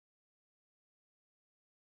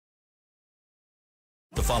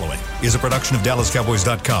The following is a production of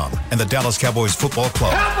DallasCowboys.com and the Dallas Cowboys Football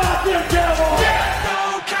Club. How about them Cowboys?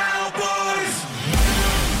 Get Cowboys!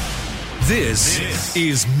 This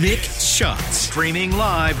is Mick Shots, streaming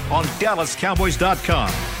live on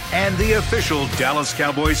DallasCowboys.com and the official Dallas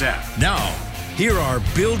Cowboys app. Now, here are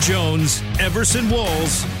Bill Jones, Everson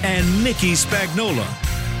Walls, and Mickey Spagnola.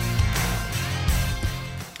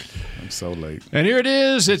 So late. And here it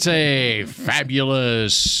is. It's a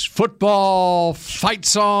fabulous football fight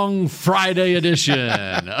song Friday edition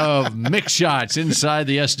of Mix Shots inside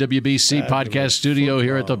the SWBC podcast studio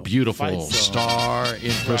here at the beautiful Star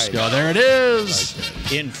in Frisco. Right. There it is.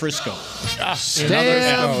 In Frisco.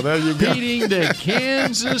 Beating to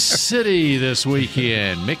Kansas City this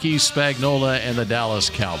weekend. Mickey Spagnola and the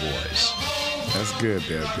Dallas Cowboys. That's good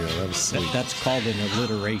there, Bill. That was sweet. That's called an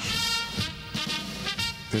alliteration.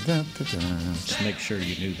 Da-da-da-da. Just make sure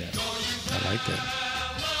you knew that. I like that.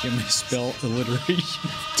 Give me spell alliteration.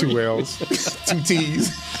 2 L's, 2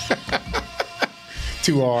 T's,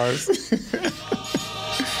 2 R's.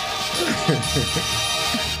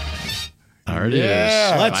 There it is.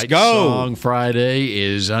 Let's Fight go. Song Friday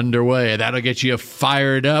is underway. That'll get you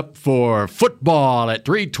fired up for football at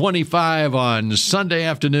 3:25 on Sunday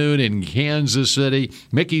afternoon in Kansas City.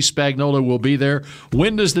 Mickey Spagnola will be there.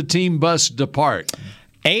 When does the team bus depart?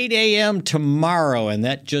 8 a.m. tomorrow, and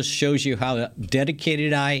that just shows you how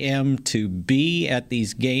dedicated I am to be at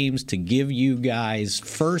these games, to give you guys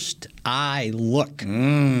first eye look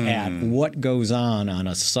at what goes on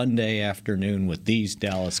a Sunday afternoon with these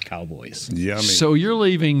Dallas Cowboys. Yummy. So you're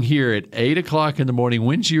leaving here at 8 o'clock in the morning.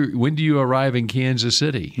 When do you arrive in Kansas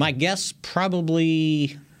City? My guess,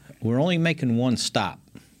 probably, we're only making one stop.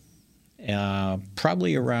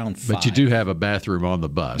 Probably around 5. But you do have a bathroom on the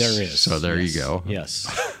bus. There is. So there you go. Yes.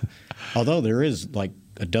 Although there is like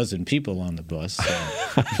a dozen people on the bus. So.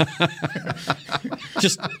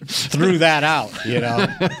 Just threw that out, you know.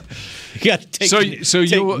 You got to take,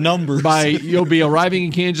 take numbers. You'll be arriving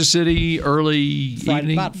in Kansas City early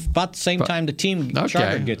evening? About the same time the team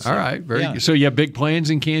charter gets there. All right. Very good. So you have big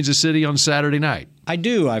plans in Kansas City on Saturday night? I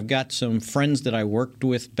do. I've got some friends that I worked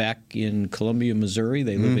with back in Columbia, Missouri.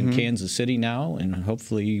 They live in Kansas City now, and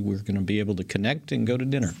hopefully we're going to be able to connect and go to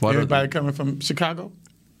dinner. Everybody coming from Chicago?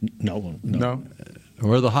 No.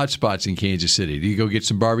 Where are the hot spots in Kansas City? Do you go get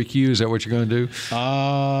some barbecue? Is that what you're going to do?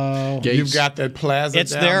 You've got that plaza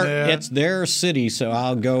down there. It's their city, so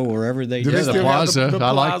I'll go wherever they do. Yeah, the plaza. The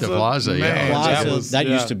I like the plaza. Man, that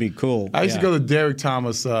used to be cool. I used to go to Derek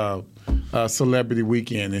Thomas Celebrity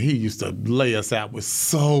Weekend, and he used to lay us out with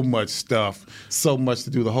so much stuff, so much to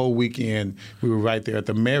do the whole weekend. We were right there at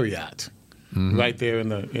the Marriott, right there in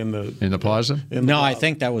the plaza. I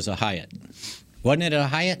think that was a Hyatt. Wasn't it a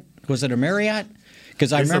Hyatt? Was it a Marriott?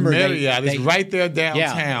 Because I remember a Marriott. It's right there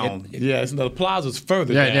downtown. The plaza's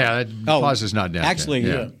further down. Yeah, the plaza's not downtown.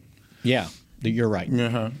 Actually, yeah, you're right.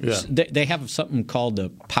 Yeah. They have something called the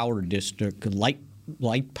Power District, Light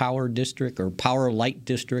Power District, or Power Light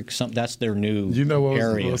District. That's their new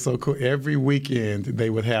area. What was so cool? Every weekend they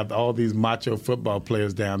would have all these macho football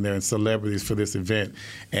players down there and celebrities for this event,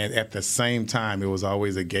 and at the same time, it was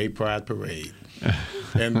always a gay pride parade.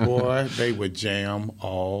 And boy, they would jam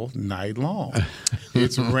all night long.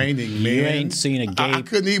 It's raining, man. You ain't seen a gay. I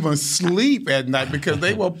couldn't even sleep at night because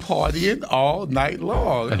they were partying all night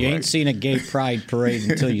long. You ain't seen a gay pride parade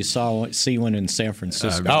until you see one in San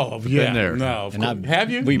Francisco. Been there. No, have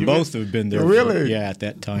you? We both have been there. Really? At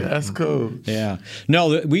that time. That's cool. Yeah.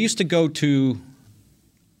 No, we used to go to.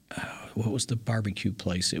 What was the barbecue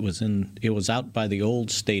place? It was out by the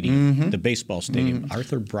old stadium, the baseball stadium.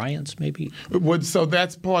 Arthur Bryant's, maybe. So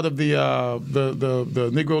that's part of the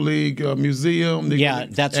Negro League Museum.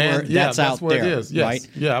 That's out where there, it is. Yes. Right?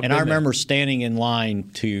 Yeah, and I remember standing in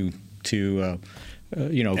line to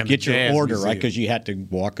get your order, right? Because you had to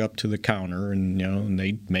walk up to the counter and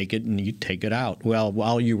they'd make it and you take it out. Well,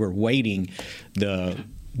 while you were waiting, the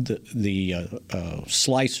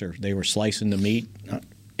slicer, they were slicing the meat.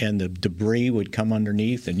 And the debris would come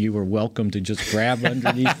underneath, and you were welcome to just grab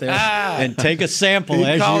underneath there and take a sample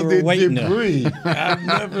as you were waiting. Debris. I've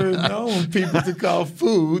never known people to call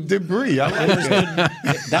food debris. I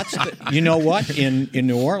like you know what? In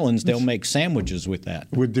New Orleans, they'll make sandwiches with that.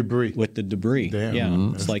 With debris. With the debris.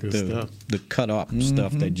 Damn, it's like the cut off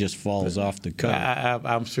stuff that just falls off the cut.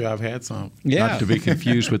 I'm sure I've had some. Yeah. Not to be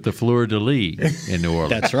confused with the fleur de lis in New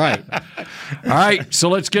Orleans. That's right. All right, so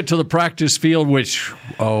let's get to the practice field, which,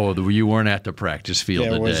 you weren't at the practice field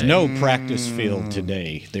today. There was no practice field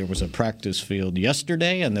today. There was a practice field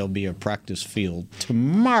yesterday, and there'll be a practice field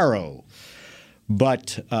tomorrow.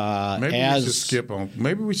 But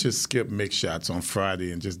maybe we should skip mixed shots on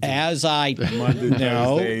Friday and just do Saturday.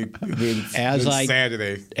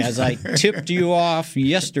 As I tipped you off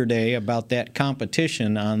yesterday about that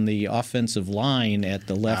competition on the offensive line at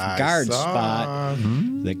the left guard spot,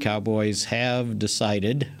 the Cowboys have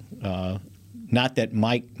decided, not that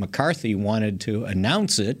Mike McCarthy wanted to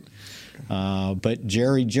announce it, but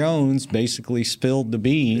Jerry Jones basically spilled the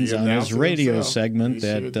beans on his radio segment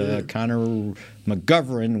that Connor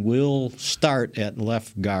McGovern will start at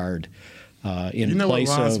left guard in place of. You know what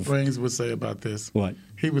Ron Springs would say about this? What?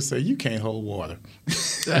 He would say, "You can't hold water."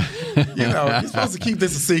 You're supposed to keep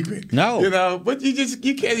this a secret. No, but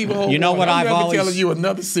you can't even hold. You know water. what I'm I've always telling you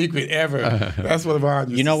another secret ever. That's what Ron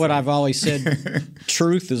used You know to what say. I've always said?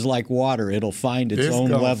 Truth is like water; it'll find its own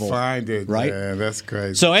level. Find it, right? Man, that's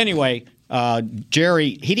crazy. So anyway,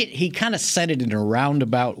 Jerry, he kind of said it in a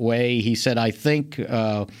roundabout way. He said, "I think."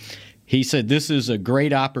 He said, this is a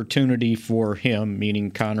great opportunity for him,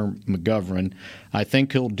 meaning Connor McGovern. I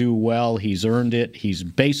think he'll do well. He's earned it. He's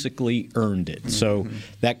basically earned it. So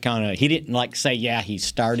that kind of – he didn't say, yeah, he's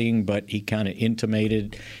starting, but he kind of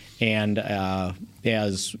intimated. And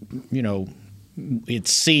as, it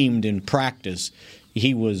seemed in practice,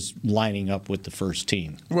 he was lining up with the first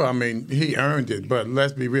team. Well, I mean, he earned it, but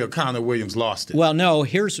let's be real. Connor Williams lost it. Well, no,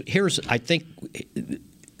 here's I think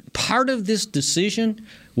part of this decision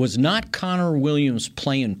 – was not Connor Williams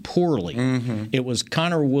playing poorly. It was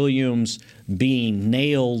Connor Williams being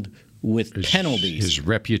nailed with penalties. His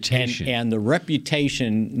reputation. And the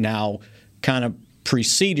reputation now kind of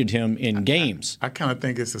preceded him in games. I kind of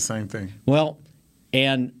think it's the same thing. Well,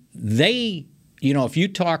 and they, if you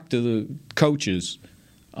talk to the coaches,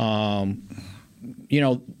 the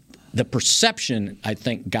perception, I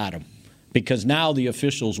think, got him. Because now the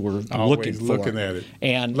officials were looking at it.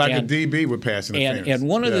 And a DB with passing interference. And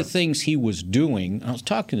one of the things he was doing, I was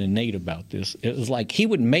talking to Nate about this, it was like he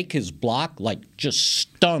would make his block just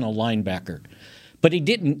stun a linebacker. But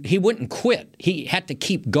he wouldn't quit. He had to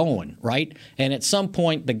keep going, right? And at some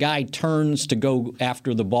point the guy turns to go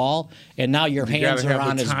after the ball, and now your hands are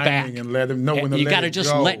on his back. And let him know when to you got to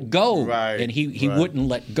just let go. Right, and he wouldn't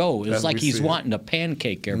let go. It was like he's wanting to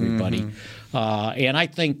pancake everybody. And I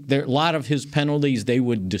think a lot of his penalties they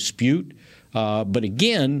would dispute. But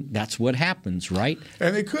again, that's what happens, right?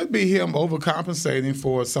 And it could be him overcompensating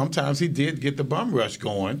for sometimes he did get the bum rush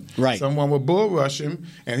going. Right. Someone would bull rush him,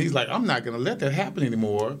 and he's like, I'm not going to let that happen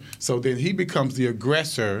anymore. So then he becomes the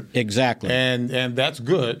aggressor. Exactly. And that's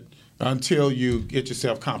good until you get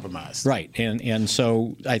yourself compromised. Right. And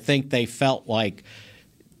so I think they felt like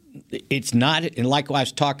it's not, and like I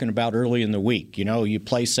was talking about early in the week, you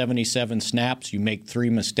play 77 snaps, you make 3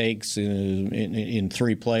 mistakes in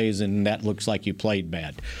 3 plays, and that looks like you played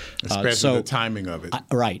bad. Especially the timing of it.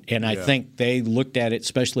 Right. And I think they looked at it,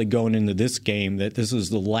 especially going into this game, that this is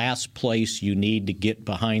the last place you need to get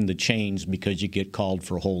behind the chains because you get called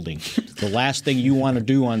for holding. The last thing you want to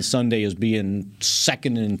do on Sunday is be in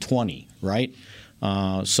 2nd and 20, right?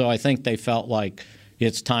 So I think they felt like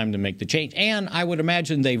it's time to make the change. And I would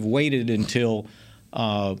imagine they've waited until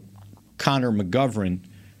Connor McGovern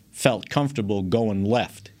felt comfortable going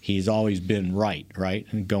left. He's always been right,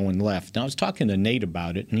 and going left. And I was talking to Nate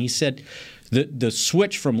about it, and he said the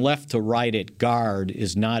switch from left to right at guard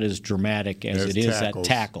is not as dramatic as it is at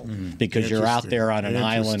tackle because you're out there on an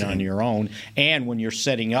island on your own. And when you're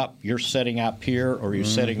setting up here or you're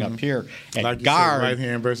setting up here. At like guard, you said, right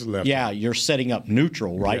hand versus left. Yeah, you're setting up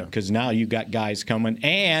neutral, right? Because now you got guys coming,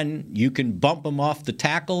 and you can bump them off the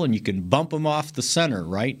tackle and you can bump them off the center,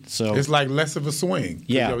 right? So it's like less of a swing.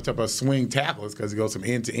 Yeah. We talk about swing tackles because it goes from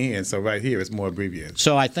end to end. So right here it's more abbreviated.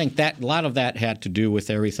 So I think that a lot of that had to do with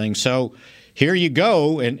everything. So here you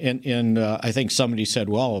go, and I think somebody said,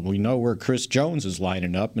 well, we know where Chris Jones is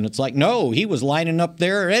lining up. And it's like, no, he was lining up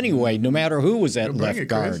there anyway, no matter who was at left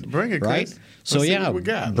guard. Bring it, right? Chris. So,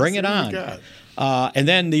 bring it on. And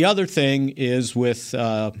then the other thing is with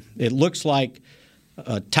it looks like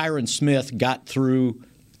Tyron Smith got through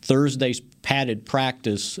Thursday's padded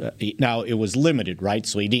practice. Now, it was limited, right?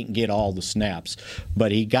 So he didn't get all the snaps.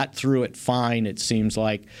 But he got through it fine, it seems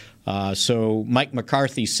like. So Mike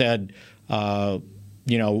McCarthy said,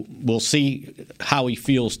 we'll see how he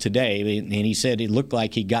feels today. And he said it looked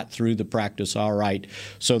like he got through the practice all right.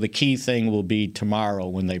 So the key thing will be tomorrow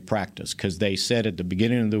when they practice, because they said at the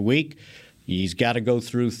beginning of the week, he's got to go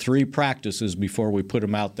through 3 practices before we put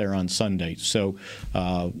him out there on Sunday. So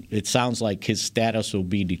it sounds like his status will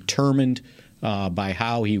be determined by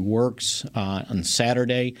how he works on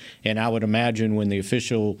Saturday. And I would imagine when the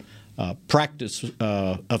official practice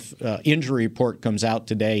injury report comes out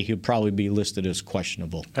today, he'll probably be listed as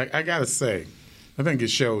questionable. I got to say, I think it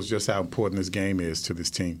shows just how important this game is to this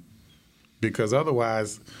team. Because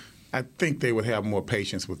otherwise, I think they would have more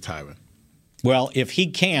patience with Tyron. Well, if he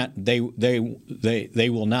can't, they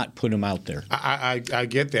will not put him out there. I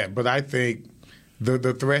get that, but I think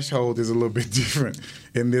the threshold is a little bit different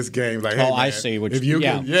in this game. Like, hey, man, I see. If you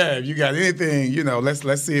got anything,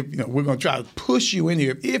 let's see if we're going to try to push you in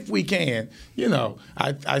here if we can.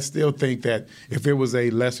 I still think that if it was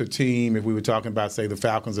a lesser team, if we were talking about, say, the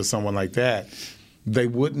Falcons or someone like that, they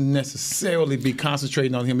wouldn't necessarily be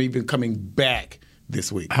concentrating on him even coming back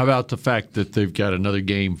this week. How about the fact that they've got another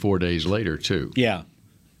game 4 days later, too? Yeah.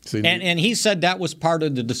 See, and he said that was part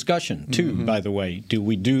of the discussion, too, by the way. Do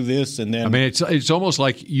we do this and then – I mean, it's almost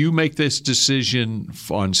like you make this decision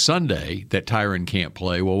on Sunday that Tyron can't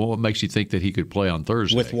play. Well, what makes you think that he could play on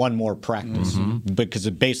Thursday? With one more practice, because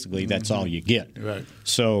basically that's all you get. Right.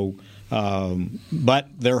 So but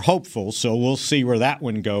they're hopeful, so we'll see where that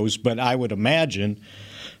one goes. But I would imagine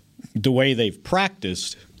the way they've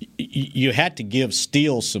practiced, you had to give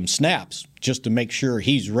Steele some snaps just to make sure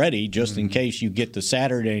he's ready, just in case you get to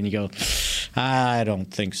Saturday and you go, I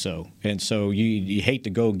don't think so. And so you hate to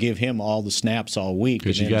go give him all the snaps all week.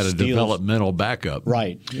 Because you got a developmental backup.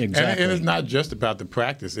 Right, exactly. And it's not just about the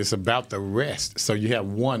practice. It's about the rest. So you have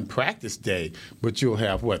one practice day, but you'll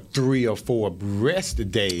have, 3 or 4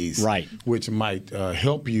 rest days, right, which might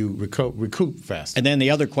help you recoup faster. And then the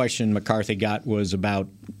other question McCarthy got was about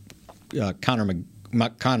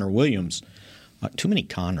Connor Williams. Too many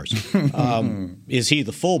Connors. Is he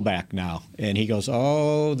the fullback now? And he goes,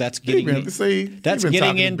 "Oh, that's getting into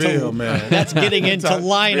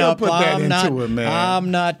lineup. I'm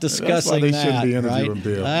not discussing that. Right?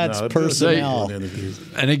 That's personnel."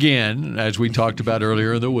 And again, as we talked about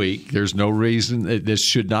earlier in the week, there's no reason that this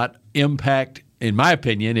should not impact. In my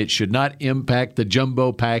opinion, it should not impact the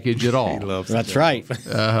jumbo package at all. That's right.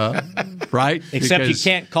 Right? Except you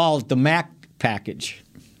can't call it the Mac package.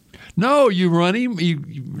 No, you run him.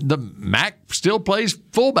 The Mac still plays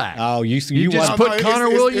fullback. Oh, you just put Connor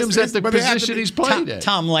Williams at the position he's played at.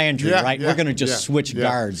 Tom Landry, right? We're going to just switch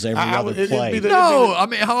guards every other play. No, I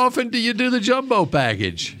mean, how often do you do the jumbo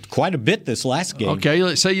package? Quite a bit this last game. Okay,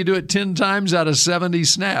 let's say you do it 10 times out of 70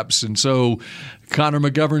 snaps, and so Connor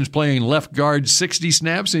McGovern's playing left guard 60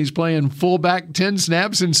 snaps, and he's playing fullback 10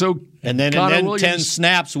 snaps, and so And then 10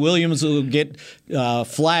 snaps, Williams will get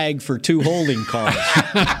flagged for 2 holding calls.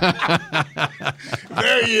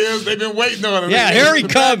 There he is. They've been waiting on him. Yeah, here he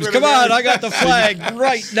comes. Come on, I got the flag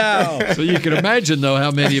right now. So you can imagine, though, how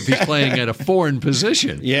many of he's playing at a foreign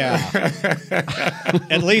position. Yeah.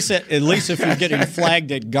 At least if you're getting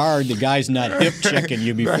flagged at guard, the guy's not hip checking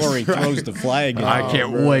you before he throws the flag in. I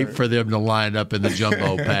can't wait for them to line up in the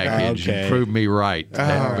jumbo package and prove me right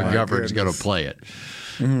that McGovern's going to play it.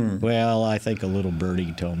 Well, I think a little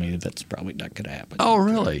birdie told me that's probably not going to happen. Oh,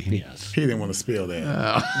 really? Yes. He didn't want to spill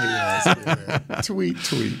that.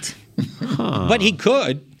 Tweet. But he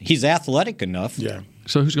could. He's athletic enough. Yeah.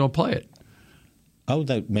 So who's going to play it? Oh,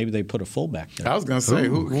 maybe they put a fullback there. I was going to say.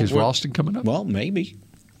 Is Ralston coming up? Well, maybe.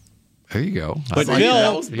 There you go. But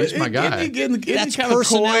Bill, he's my guy. That's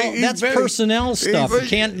personnel. That's personnel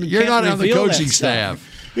stuff. You're not on the coaching staff.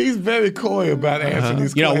 He's very coy about answering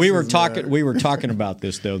these questions. We were talking about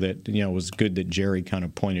this though. That it was good that Jerry kind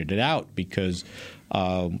of pointed it out because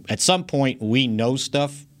at some point we know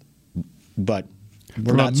stuff, but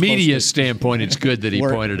from a media standpoint, it's good that he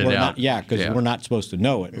pointed it out. Because we're not supposed to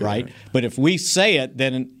know it, right? But if we say it,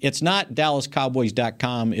 then it's not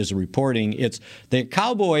DallasCowboys.com is reporting. It's the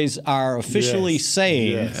Cowboys are officially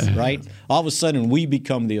saying, right? All of a sudden, we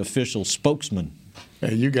become the official spokesman.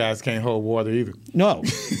 And you guys can't hold water either. No.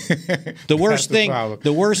 The worst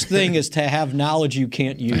thing is to have knowledge you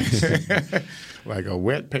can't use. Like a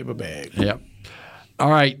wet paper bag. Yep. All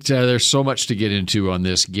right, there's so much to get into on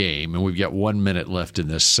this game, and we've got 1 minute left in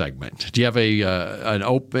this segment. Do you have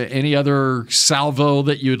any other salvo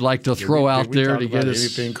that you'd like to throw out there to get us?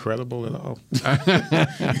 Anything credible at all?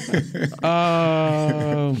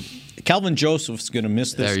 Calvin Joseph's going to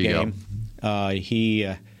miss this game.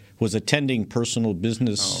 He was attending personal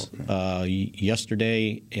business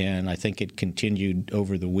yesterday, and I think it continued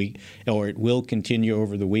over the week, or it will continue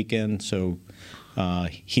over the weekend. So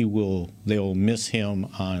they'll miss him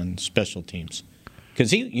on special teams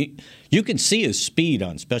because you can see his speed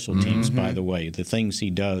on special teams. By the way, the things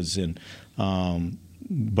he does, and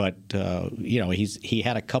he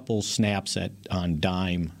had a couple snaps on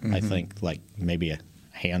dime. I think like maybe a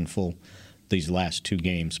handful these last 2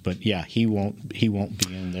 games, but yeah, he won't be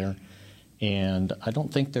in there. And I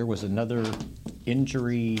don't think there was another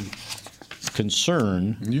injury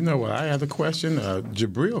concern. You know what? I have a question.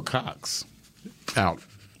 Jabril Cox out.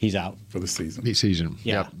 He's out for the season.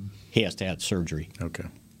 Yeah, Yep. he has to have surgery. Okay,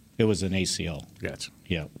 It was an ACL. gotcha.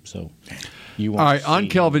 Yeah, so you won't All right, see on him.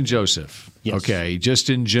 Kelvin Joseph. Yes. Okay, just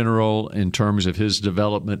in general, in terms of his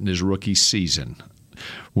development in his rookie season,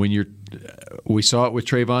 we saw it with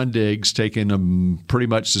Trayvon Diggs taking pretty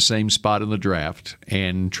much the same spot in the draft,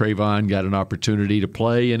 and Trayvon got an opportunity to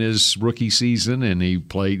play in his rookie season, and he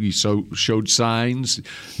played. He showed signs.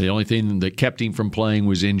 The only thing that kept him from playing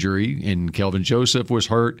was injury, and Kelvin Joseph was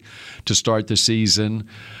hurt to start the season.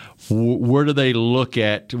 Where do they look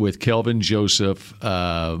at with Kelvin Joseph,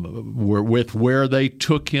 with where they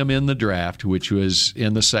took him in the draft, which was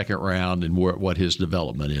in the second round, and what his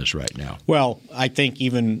development is right now? Well, I think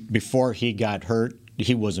even before he got hurt,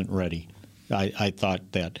 he wasn't ready. I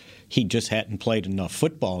thought that he just hadn't played enough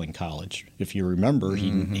football in college. If you remember,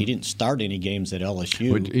 he didn't start any games at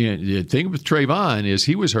LSU. But, the thing with Trayvon is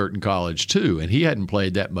he was hurt in college too, and he hadn't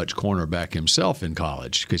played that much cornerback himself in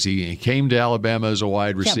college because he came to Alabama as a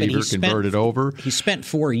wide receiver, converted over. He spent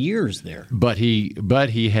 4 years there. But he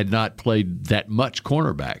had not played that much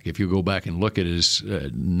cornerback. If you go back and look at his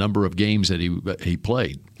number of games that he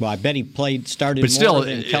played. Well, I bet he started but more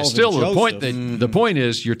than Kelvin Joseph. The point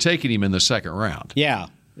is you're taking him in the second round. Yeah,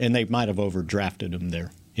 and they might have overdrafted him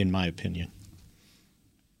there, in my opinion.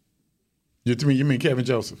 You mean Kevin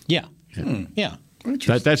Joseph? Yeah. Yeah.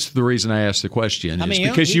 That's the reason I asked the question. I Is mean,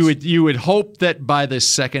 because you would hope that by the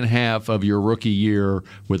second half of your rookie year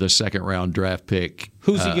with a second round draft pick,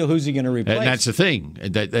 Who's he going to replace? and that's the thing.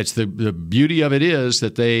 That's the beauty of it is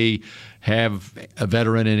that they have a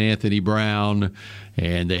veteran in Anthony Brown,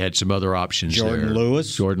 and they had some other options Jordan there.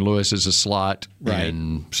 Lewis. Jordan Lewis is a slot, Right.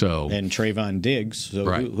 and Trayvon Diggs. So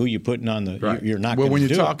Right. who you putting on the? Right. You're not. Well, gonna when you're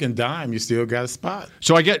do talking dime, you still got a spot.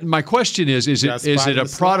 So I get my question is it Got spot in a the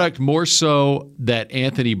slot. product more so that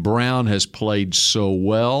Anthony Brown has played so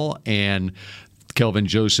well and Kelvin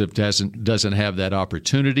Joseph doesn't have that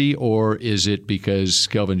opportunity, or is it because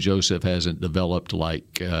Kelvin Joseph hasn't developed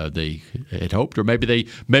like they had hoped, or maybe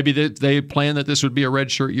they planned that this would be a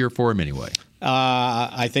redshirt year for him anyway?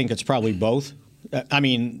 I think it's probably both. I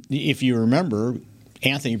mean, if you remember,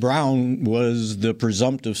 Anthony Brown was the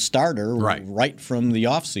presumptive starter right from the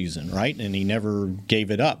offseason, right? And he never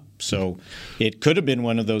gave it up. So it could have been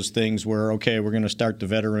one of those things where, okay, we're going to start the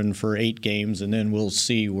veteran for 8 games and then we'll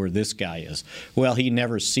see where this guy is. Well, he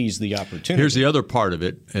never seized the opportunity. Here's the other part of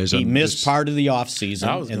it. He missed part of the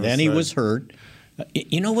offseason, and then he was hurt.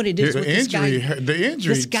 You know what it is with this guy? The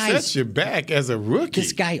injury sets you back as a rookie.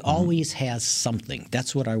 This guy always has something.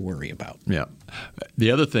 That's what I worry about. Yeah.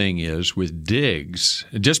 The other thing is with Diggs,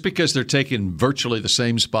 just because they're taking virtually the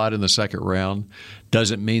same spot in the second round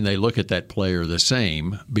doesn't mean they look at that player the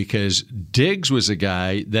same, because Diggs was a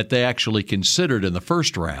guy that they actually considered in the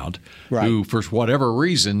first round, who, for whatever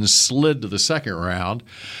reason, slid to the second round.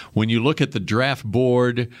 When you look at the draft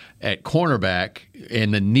board at cornerback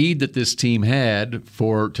and the need that this team had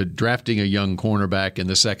to drafting a young cornerback in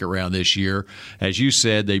the second round this year, as you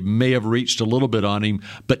said, they may have reached a little bit on him,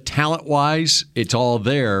 but talent-wise, it's all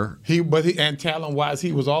there. And talent-wise,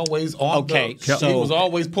 he was always on. Okay, he was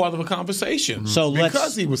always part of a conversation. So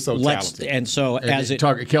because he was so talented. And so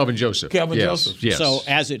Kelvin Joseph. Joseph. Yes. So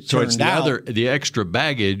as it so turned it's out, the extra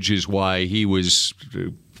baggage is why he was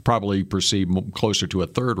probably perceived closer to a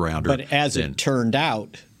third rounder. But as it turned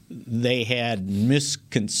out, they had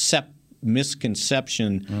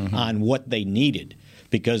misconception on what they needed,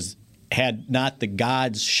 because had not the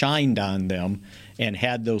gods shined on them and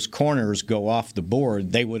had those corners go off the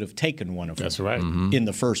board, they would have taken one of them. That's right. In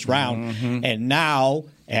the first round. And now,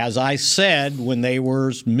 as I said, when they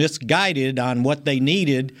were misguided on what they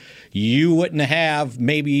needed, you wouldn't have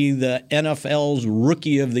maybe the NFL's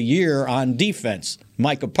Rookie of the Year on defense,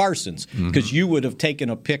 Micah Parsons, because you would have taken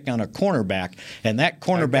a pick on a cornerback, and that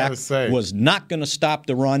cornerback was not going to stop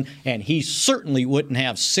the run, and he certainly wouldn't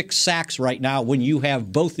have 6 sacks right now when you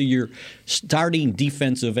have both of your starting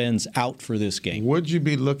defensive ends out for this game. Would you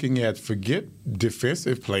be looking at, forget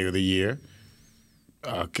Defensive Player of the Year,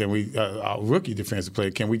 can we rookie defensive player?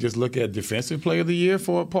 Can we just look at Defensive Player of the Year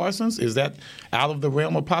for Parsons? Is that out of the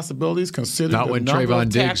realm of possibilities? Consider not when Trayvon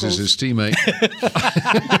Diggs is his teammate.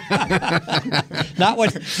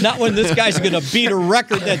 not when this guy's going to beat a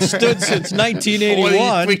record that stood since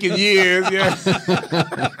 1981. 40 freaking years, yeah.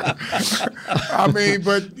 I mean,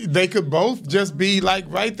 but they could both just be like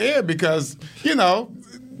right there because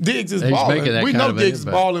Diggs is He's balling. making that We kind know of Diggs is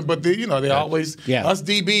impact. balling, but they always us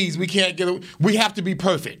DBs. We can't we have to be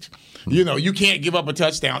perfect. You can't give up a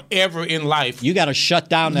touchdown ever in life. You got to shut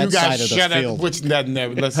down that side of the field. Which that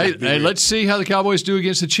never. Let's see how the Cowboys do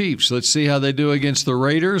against the Chiefs. Let's see how they do against the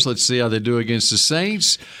Raiders. Let's see how they do against the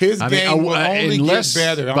Saints. His game will only get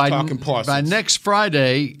better. I'm talking Parsons. By next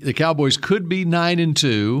Friday, the Cowboys could be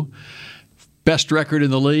 9-2, best record in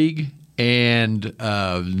the league. And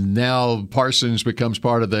now Parsons becomes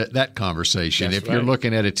part of that conversation. That's You're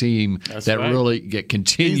looking at a team really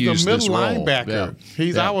continues this role. He's the middle linebacker.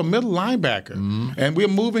 He's our middle linebacker. And we're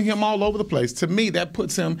moving him all over the place. To me, that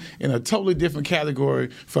puts him in a totally different category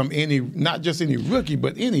from not just any rookie,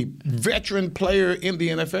 but any veteran player in the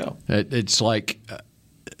NFL. It's like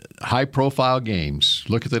high-profile games.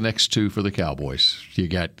 Look at the next two for the Cowboys. You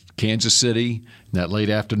got Kansas City in that late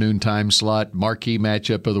afternoon time slot, marquee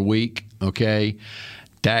matchup of the week. Okay,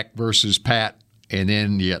 Dak versus Pat, and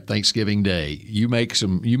then you got Thanksgiving Day. You make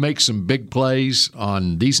some big plays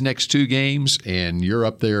on these next two games, and you're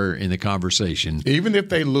up there in the conversation. Even if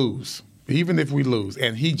they lose, even if we lose,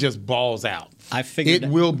 and he just balls out, it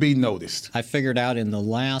will be noticed. I figured out in the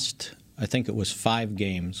last, I think it was 5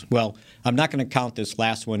 games. Well, I'm not going to count this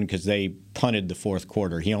last one because they punted the fourth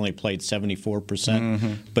quarter. He only played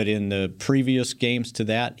 74%. But in the previous games to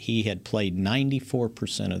that, he had played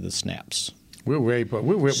 94% of the snaps. We're way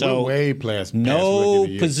past. No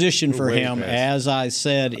position for him. As I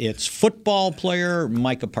said, it's football player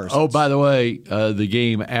Micah Parsons. Oh, by the way, the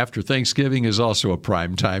game after Thanksgiving is also a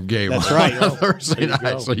primetime game. That's right. Thursday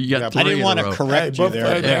night. So you got 3 I didn't want to correct you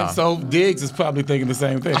there. So Diggs is probably thinking the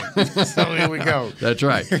same thing. So here we go. That's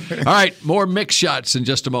right. All right, more mix shots in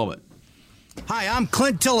just a moment. Hi, I'm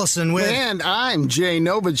Clint Tillison with... And I'm Jay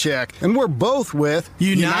Novacek, and we're both with...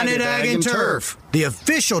 United Ag and Turf, the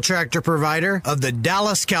official tractor provider of the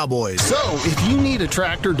Dallas Cowboys. So, if you need a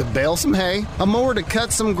tractor to bale some hay, a mower to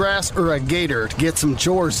cut some grass, or a gator to get some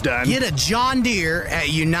chores done... Get a John Deere at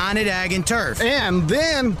United Ag and Turf. And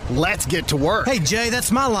then, let's get to work. Hey, Jay,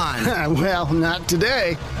 that's my line. Well, not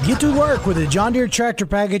today. Get to work with a John Deere tractor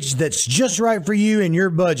package that's just right for you and your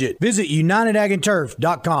budget. Visit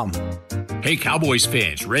UnitedAgAndTurf.com. Hey, Cowboys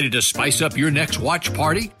fans, ready to spice up your next watch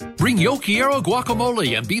party? Bring Yo Quiero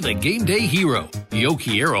guacamole and be the game day hero. Yo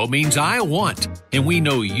Quiero means I want, and we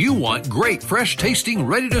know you want great, fresh-tasting,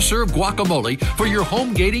 ready-to-serve guacamole for your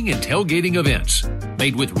home gating and tailgating events.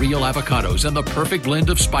 Made with real avocados and the perfect blend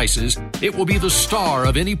of spices, it will be the star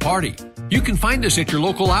of any party. You can find us at your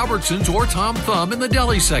local Albertsons or Tom Thumb in the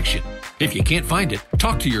deli section. If you can't find it,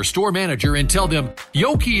 talk to your store manager and tell them,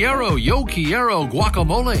 Yo Quiero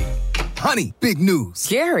guacamole. Honey, big news.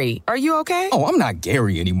 Gary, are you okay? Oh, I'm not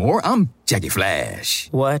Gary anymore. I'm Jackie Flash.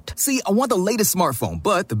 What? See, I want the latest smartphone,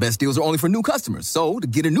 but the best deals are only for new customers. So, to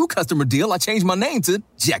get a new customer deal, I changed my name to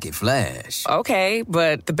Jackie Flash. Okay,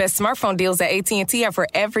 but the best smartphone deals at AT&T are for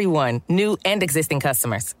everyone, new and existing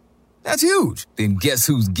customers. That's huge. Then guess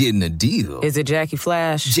who's getting a deal? Is it Jackie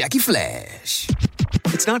Flash? Jackie Flash.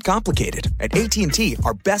 It's not complicated. At AT&T,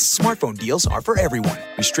 our best smartphone deals are for everyone.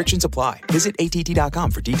 Restrictions apply. Visit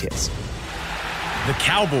att.com for details. The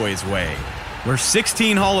Cowboys way, where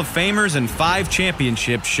 16 Hall of Famers and 5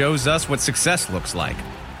 championships shows us what success looks like.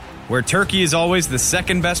 Where turkey is always the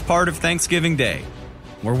second best part of Thanksgiving Day.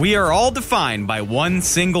 Where we are all defined by one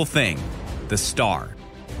single thing, the star.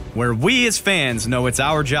 Where we as fans know it's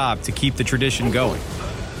our job to keep the tradition going.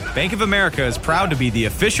 Bank of America is proud to be the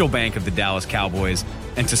official bank of the Dallas Cowboys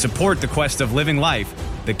and to support the quest of living life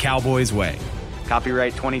the Cowboys way.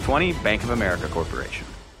 Copyright 2020, Bank of America Corporation.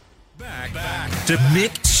 Back to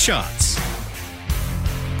Mixed Shots.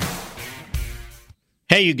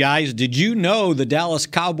 Hey, you guys, did you know the Dallas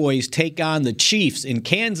Cowboys take on the Chiefs in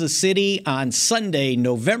Kansas City on Sunday,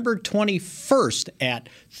 November 21st at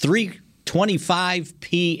 3:25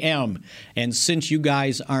 p.m. And since you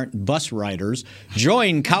guys aren't bus riders,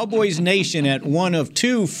 join Cowboys Nation at one of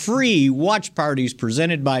 2 free watch parties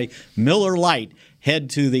presented by Miller Lite.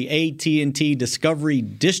 Head to the AT&T Discovery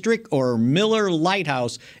District or Miller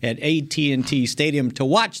Lighthouse at AT&T Stadium to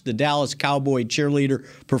watch the Dallas Cowboy cheerleader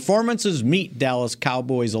performances, meet Dallas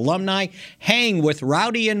Cowboys alumni, hang with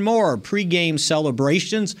Rowdy and more. Pre-game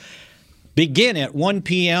celebrations begin at 1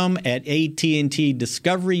 p.m. at AT&T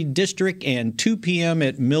Discovery District and 2 p.m.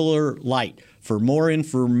 at Miller Lite. For more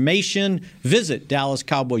information, visit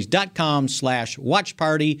DallasCowboys.com/watch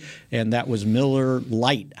party, and that was Miller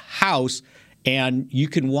Lighthouse. And you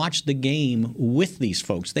can watch the game with these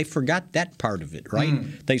folks. They forgot that part of it, right?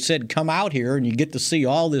 They said, come out here and you get to see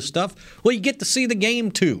all this stuff. Well, you get to see the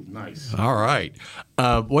game, too. Nice. All right.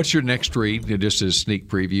 What's your next read? Just a sneak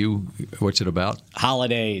preview. What's it about?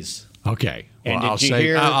 Holidays. Okay. Well, And did you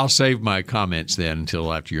hear? I'll save my comments then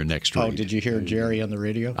until after your next read. Oh, did you hear Jerry on the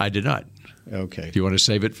radio? I did not. Okay. Do you want to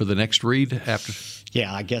save it for the next read after?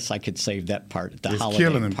 Yeah, I guess I could save that part, the It's holiday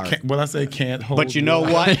killing him. part. Well, I say can't hold. But you know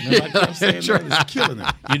the- what? Remember I kept saying that? It's killing him.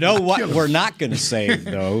 You know what Killing him. we're not going to save,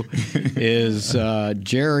 though, is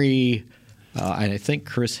Jerry, and I think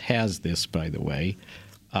Chris has this, by the way.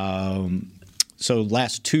 So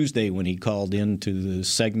last Tuesday when he called into the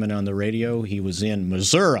segment on the radio, he was in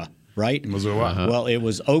Missouri, right? Missouri. Well, it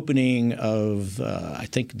was opening of, I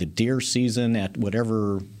think, the deer season at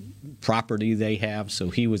whatever property they have. So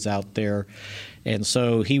he was out there. And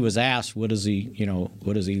so he was asked, what is he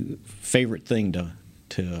favorite thing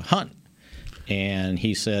to hunt? And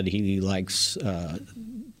he said he likes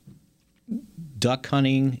duck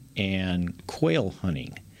hunting and quail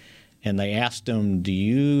hunting. And they asked him, do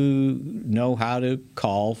you know how to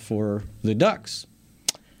call for the ducks?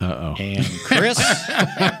 Uh-oh. And Chris,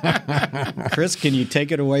 can you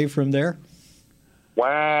take it away from there?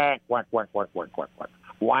 Quack, quack, quack, quack, quack, quack, quack.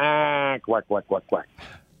 Quack, quack, quack, quack, quack.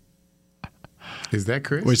 Is that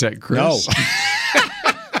Chris? Was that Chris? No.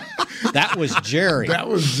 That was Jerry. That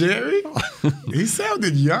was Jerry? He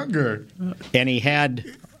sounded younger. And he had...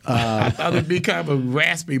 I thought it'd be kind of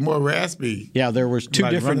more raspy. Yeah, there was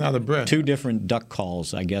Like running out of breath. two different duck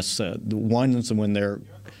calls, I guess. The ones when they're...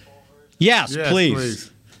 Yes, please.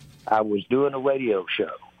 I was doing a radio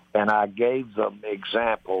show, and I gave them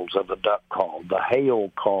examples of the duck call, the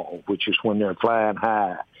hail call, which is when they're flying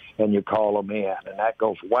high, and you call them in, and that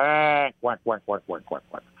goes whack, whack, whack, whack, whack, whack,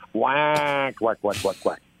 whack, whack, whack, whack, whack,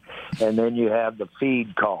 whack. And then you have the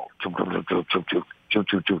feed call, and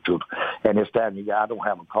it's down. I don't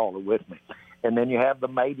have a caller with me. And then you have the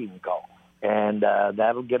mating call, and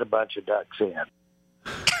that'll get a bunch of ducks in.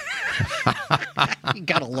 You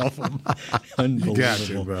gotta love them. Unbelievable. You got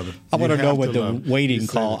to, brother. I want to You know have what to the love it. waiting You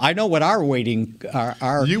said call. it. I know what our waiting.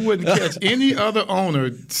 Our You wouldn't catch any other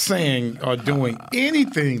owner saying or doing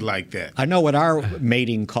anything like that. I know what our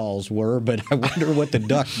mating calls were, but I wonder what the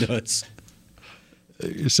duck does.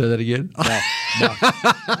 You say that again? No.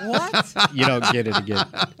 What? You don't get it again.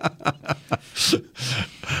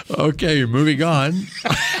 Okay, moving on.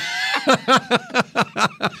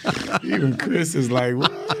 Even Chris is like,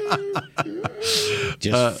 what?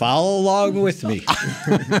 Just follow along with me.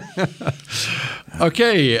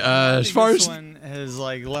 Okay, as far this as one has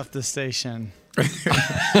left the station.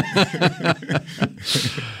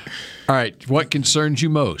 all right, what concerns you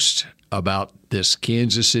most about this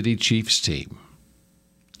Kansas City Chiefs team?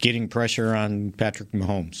 Getting pressure on Patrick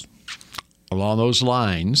Mahomes. Along those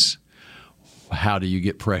lines, how do you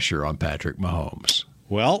get pressure on Patrick Mahomes?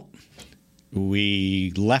 Well,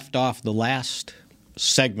 we left off the last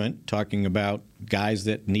segment talking about guys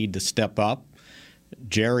that need to step up.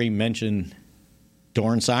 Jerry mentioned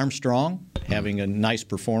Dorrance Armstrong having a nice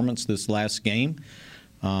performance this last game.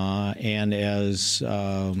 And as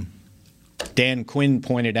Dan Quinn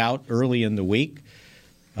pointed out early in the week,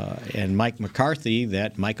 and Mike McCarthy,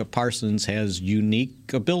 that Micah Parsons has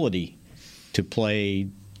unique ability to play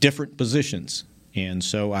different positions. And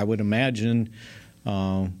so I would imagine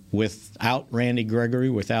without Randy Gregory,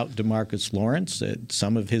 without DeMarcus Lawrence, that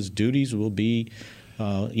some of his duties will be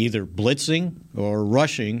either blitzing or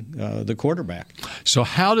rushing the quarterback. So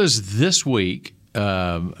how does this week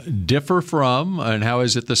differ from, and how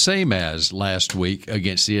is it the same as last week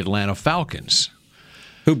against the Atlanta Falcons?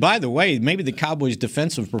 Who, by the way, maybe the Cowboys'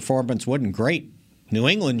 defensive performance wasn't great. New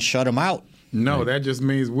England shut them out. No, that just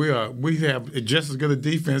means we have just as good a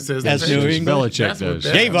defense as New England. Belichick does.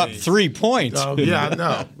 Gave up 3 points. Oh, yeah, I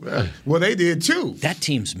know. Well, they did too. That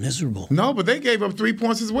team's miserable. No, but they gave up 3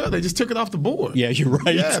 points as well. They just took it off the board. Yeah, you're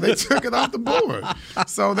right. Yeah, they took it off the board.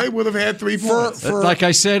 So they would have had 3 points. Like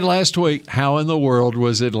I said last week, how in the world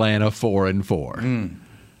was Atlanta 4-4?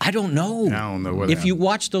 I don't know. I don't know what if happened. you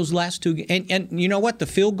watch those last two, and you know what, the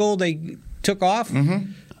field goal they took off.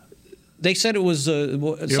 They said it was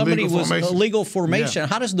somebody was formation. illegal formation. Yeah.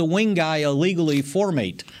 How does the wing guy illegally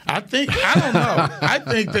formate? I don't know. I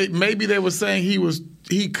think maybe they were saying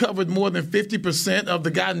he covered more than 50% of the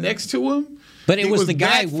guy next to him. But it He was the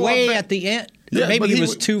guy that far way back. at the end. Yeah, Maybe but he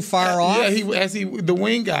was too far off. Yeah, the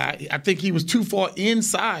wing guy. I think he was too far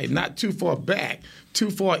inside, not too far back, too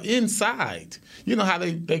far inside. You know how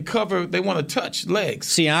they cover? They want to touch legs.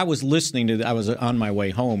 See, I was listening to. I was on my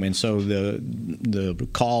way home, and so the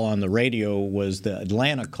call on the radio was the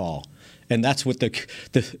Atlanta call, and that's what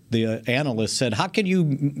the analyst said. How can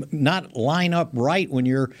you not line up right when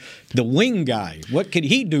you're the wing guy? What could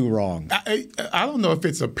he do wrong? I don't know if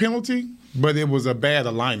it's a penalty, but it was a bad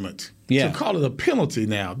alignment. Yeah. To call it a penalty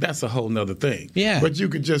now, that's a whole nother thing. Yeah. But you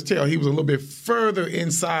could just tell he was a little bit further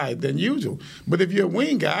inside than usual. But if you're a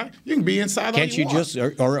wing guy, you can be inside Can't all you want.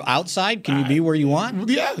 just or outside? Can you be where you want?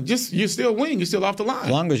 Yeah, just you're still wing. You're still off the line.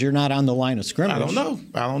 As long as you're not on the line of scrimmage. I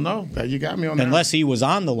don't know. You got me on that. Unless he was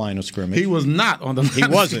on the line of scrimmage. He was not on the line. He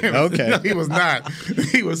wasn't. Okay. No, he was not.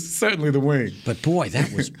 He was certainly the wing. But boy,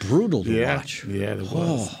 that was brutal to watch. Yeah, it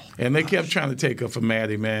was. And they kept trying to take up for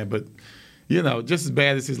Matty, man. But just as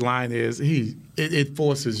bad as his line is, it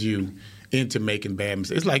forces you into making bad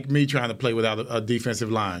mistakes. It's like me trying to play without a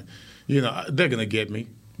defensive line. They're gonna get me.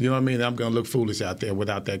 You know what I mean? I'm gonna look foolish out there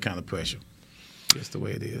without that kind of pressure. That's the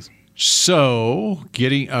way it is. So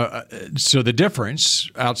the difference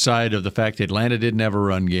outside of the fact that Atlanta didn't have a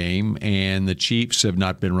run game and the Chiefs have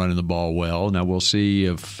not been running the ball well. Now we'll see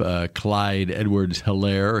if Clyde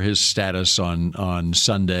Edwards-Helaire, his status on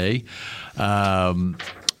Sunday.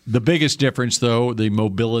 The biggest difference, though, the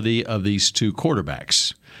mobility of these two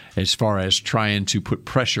quarterbacks as far as trying to put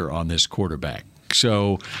pressure on this quarterback.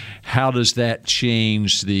 So how does that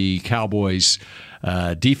change the Cowboys'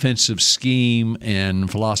 defensive scheme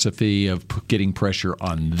and philosophy of getting pressure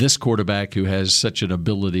on this quarterback who has such an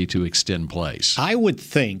ability to extend plays? I would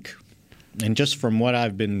think, and just from what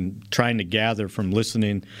I've been trying to gather from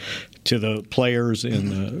listening to the players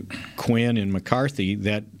and Quinn and McCarthy,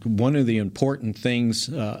 that one of the important things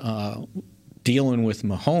dealing with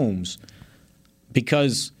Mahomes,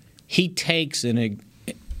 because he takes an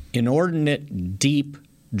inordinate deep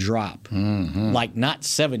drop, like not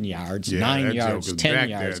 7 yards, 9 yards, 10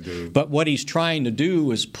 yards. But what he's trying to do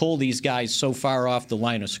is pull these guys so far off the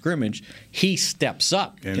line of scrimmage, he steps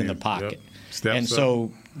up in the pocket.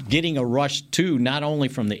 So getting a rush, too, not only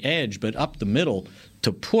from the edge, but up the middle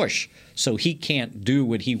to push so he can't do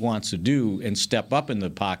what he wants to do and step up in the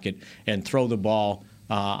pocket and throw the ball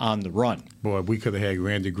on the run. Boy, we could have had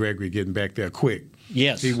Randy Gregory getting back there quick.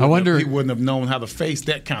 Yes. He wouldn't have known how to face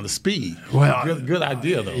that kind of speed. Well, good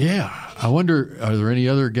idea, though. Yeah. I wonder, are there any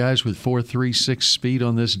other guys with 4.36 speed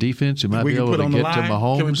on this defense who might be able to get to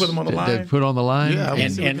Mahomes? Can we put them on the line? Put on the line? Yeah,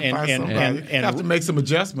 and have to make some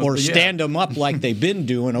adjustments. Or stand them up like they've been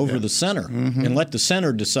doing over the center and let the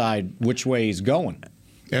center decide which way he's going.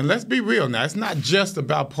 And let's be real now. It's not just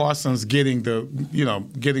about Parsons getting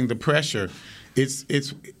the pressure. It's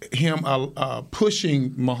him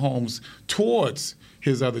pushing Mahomes towards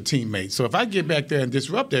his other teammates. So if I get back there and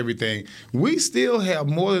disrupt everything, we still have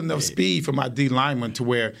more than enough speed for my D lineman to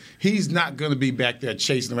where he's not going to be back there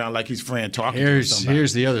chasing around like he's friend talking to somebody.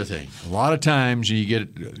 Here's the other thing. A lot of times you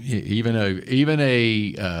get even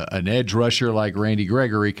an edge rusher like Randy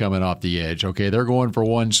Gregory coming off the edge. Okay, they're going for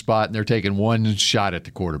one spot and they're taking one shot at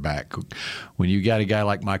the quarterback. When you got a guy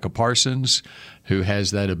like Micah Parsons, who has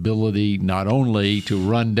that ability not only to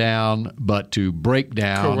run down but to break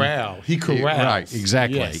down. He corrals. Right,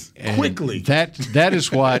 exactly. Yes. Quickly. That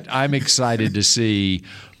is what I'm excited to see.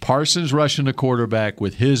 Parsons rushing the quarterback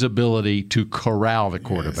with his ability to corral the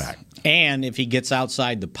quarterback. Yes. And if he gets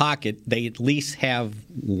outside the pocket, they at least have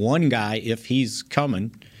one guy, if he's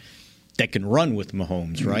coming, that can run with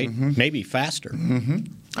Mahomes, right? Mm-hmm. Maybe faster. Mm-hmm.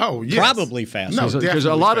 Oh, yes. Probably faster. No, because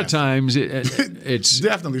a lot of times it's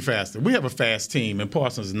definitely faster. We have a fast team, and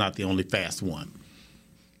Parsons is not the only fast one.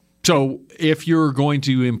 So if you're going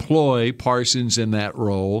to employ Parsons in that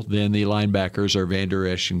role, then the linebackers are Van Der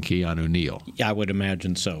Esch and Keanu Neal. I would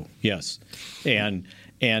imagine so, yes. And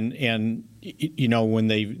you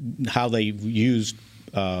know, how they've used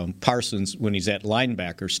Parsons when he's at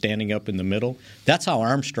linebacker, standing up in the middle, that's how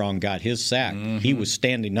Armstrong got his sack. Mm-hmm. He was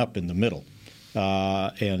standing up in the middle.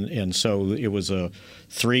 And so it was a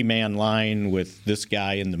three-man line with this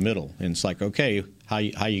guy in the middle. And it's like, okay, how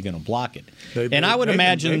you going to block it? I would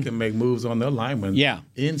imagine they can make moves on their linemen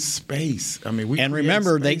in space. I mean, and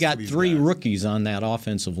remember, they got three rookies on that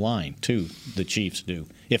offensive line, too, the Chiefs do,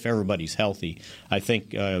 if everybody's healthy. I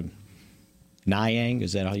think Niang,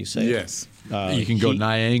 is that how you say it? Yes. You can go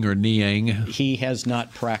Niang or Niang. He has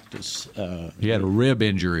not practiced. He had a rib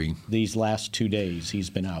injury. These last 2 days, he's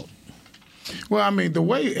been out. Well, I mean, the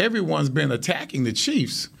way everyone's been attacking the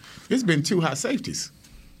Chiefs, it's been two high safeties.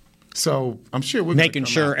 So I'm sure we're making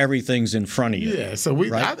sure everything's in front of you. Yeah, so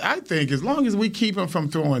right? I think as long as we keep them from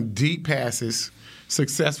throwing deep passes,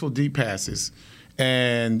 successful deep passes,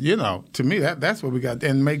 and, you know, to me, that's what we got.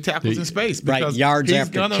 And make tackles in space. Right, yards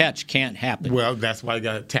after catch can't happen. Well, that's why you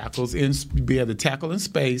got tackles be able to tackle in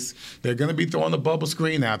space. They're going to be throwing the bubble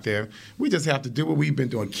screen out there. We just have to do what we've been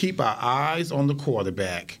doing. Keep our eyes on the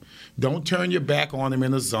quarterback Don't turn your back on them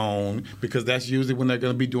in the zone because that's usually when they're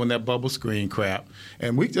going to be doing that bubble screen crap.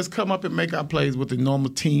 And we just come up and make our plays with the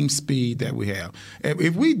normal team speed that we have. And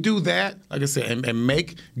if we do that, like I said, and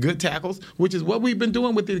make good tackles, which is what we've been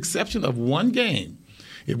doing with the exception of one game,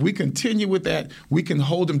 if we continue with that, we can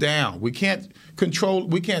hold them down. We can't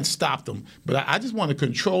stop them. But I just want to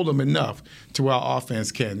control them enough to where our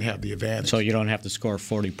offense can have the advantage. So you don't have to score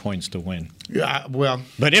 40 points to win. Yeah, well.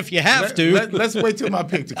 But if you have to. Let's wait till my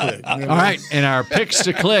pick to click. All right, and our picks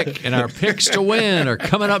to click and our picks to win are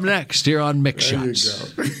coming up next here on Mix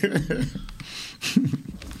Shots. There you go.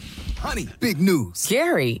 Honey, big news.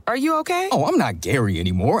 Gary, are you okay? Oh, I'm not Gary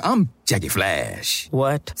anymore. I'm Jackie Flash.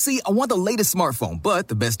 What? See, I want the latest smartphone, but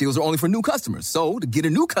the best deals are only for new customers. So, to get a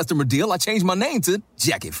new customer deal, I changed my name to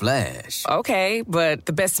Jackie Flash. Okay, but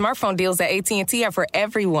the best smartphone deals at AT&T are for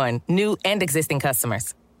everyone, new and existing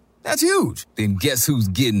customers. That's huge. Then guess who's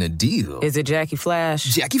getting a deal? Is it Jackie Flash?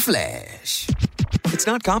 Jackie Flash. It's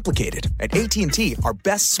not complicated. At AT&T, our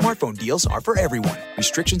best smartphone deals are for everyone.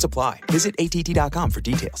 Restrictions apply. Visit att.com for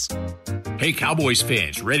details. Hey, Cowboys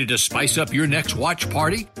fans, ready to spice up your next watch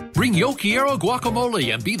party? Bring Yo Quiero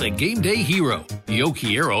guacamole and be the game day hero. Yo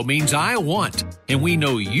Quiero means I want, and we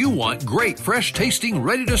know you want great, fresh-tasting,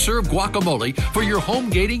 ready-to-serve guacamole for your home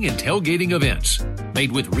gating and tailgating events.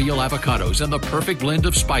 Made with real avocados and the perfect blend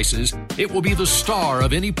of spices, it will be the star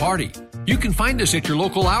of any party. You can find us at your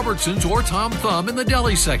local Albertsons or Tom Thumb in the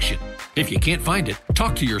deli section. If you can't find it,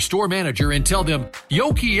 talk to your store manager and tell them,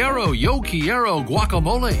 Yo Quiero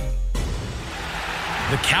guacamole.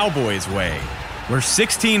 The Cowboys way, where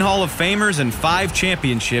 16 Hall of Famers and 5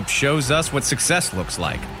 championships shows us what success looks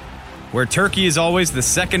like. Where turkey is always the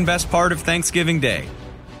second best part of Thanksgiving Day.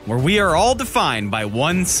 Where we are all defined by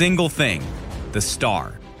one single thing, the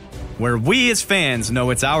star. Where we as fans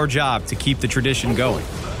know it's our job to keep the tradition going.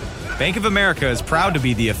 Bank of America is proud to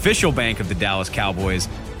be the official bank of the Dallas Cowboys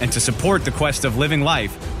and to support the quest of living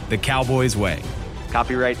life the Cowboys way.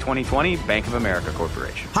 Copyright 2020, Bank of America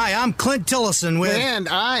Corporation. Hi, I'm Clint Tillison with... And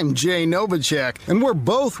I'm Jay Novacek, and we're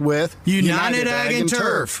both with... United Ag and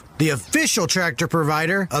Turf, the official tractor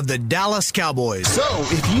provider of the Dallas Cowboys. So,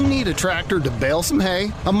 if you need a tractor to bale some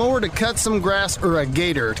hay, a mower to cut some grass, or a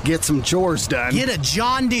gator to get some chores done... Get a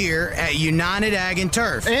John Deere at United Ag and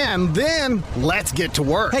Turf. And then, let's get to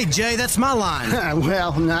work. Hey, Jay, that's my line.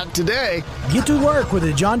 Well, not today. Get to work with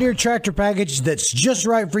a John Deere tractor package that's just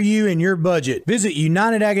right for you and your budget. Visit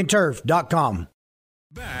UnitedAgAndTurf.com.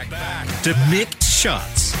 Back to Mixed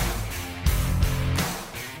Shots.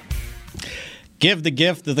 Give the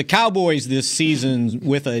gift of the Cowboys this season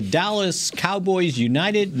with a Dallas Cowboys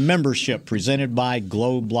United membership presented by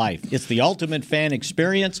Globe Life. It's the ultimate fan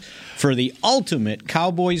experience. For the ultimate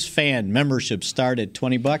Cowboys fan, membership start at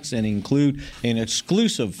 $20 and include an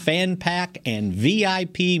exclusive fan pack and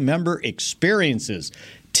VIP member experiences.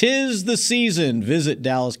 'Tis the season. Visit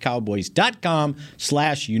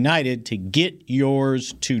DallasCowboys.com/United to get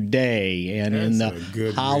yours today. And in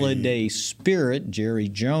the holiday spirit, Jerry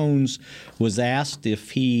Jones was asked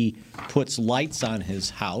if he puts lights on his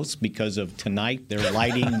house because of tonight they're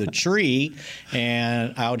lighting the tree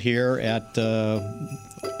and out here at the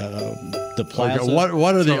plaza. Okay,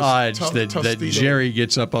 what are the odds that Jerry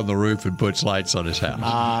gets up on the roof and puts lights on his house?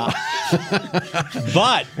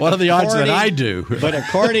 But what are the odds that I do? But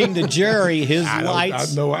according to Jerry, his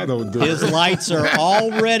lights are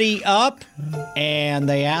already up, and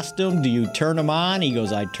they asked him, "Do you turn them on?" He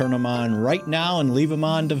goes, "I turn them on right now and leave them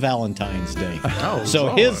on to Valentine's Day." So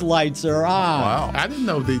Lord. his lights are on. Wow. I didn't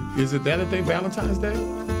know. Is it that a day, Valentine's Day?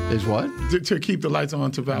 Is what? To keep the lights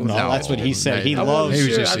on to Valentine's Day. No, that's what he said. He loves. He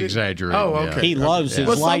was just exaggerating. Oh, okay. He loves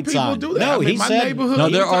his lights on. Do that. No, he said. No,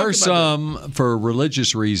 there are some for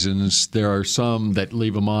religious reasons. There are some that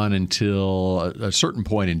leave them on until a certain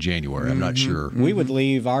point in January. I'm not sure. We would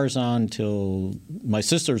leave ours on till my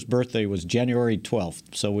sister's birthday was January 12th,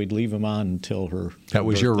 so we'd leave them on until her. That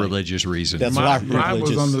was birthday. your religious reason. That's Mine religious.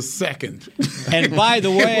 was on the 2nd. And by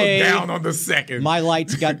the way, it was down on the 2nd. My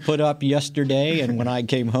lights got put up yesterday, and when I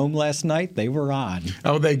came home last night, they were on.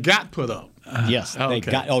 Oh, they got put up. Yes, they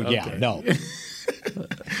Okay. got. Oh, yeah, Okay. no.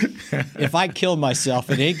 If I kill myself,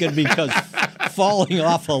 it ain't going to be because falling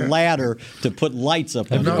off a ladder to put lights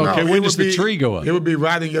up. On Okay, when does the tree go up? It would be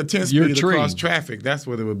riding your 10-speed across traffic. That's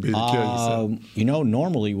what it would be to kill yourself. You know,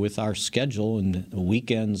 normally with our schedule and the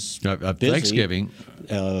weekends busy, Thanksgiving.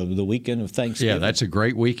 The weekend of Thanksgiving. Yeah, that's a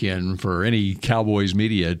great weekend for any Cowboys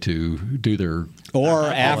media to do their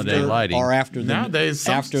holiday lighting. Or after the Nowadays,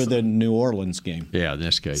 after the New Orleans game. Yeah, in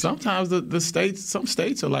this case. Sometimes some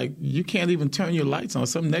states are like, you can't even turn your lights on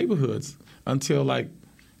some neighborhoods until like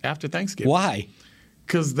after Thanksgiving. Why?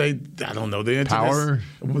 Because I don't know, the power,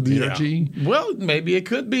 energy. Well, maybe it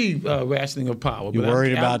could be rationing of power. You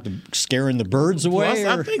worried about scaring the birds away?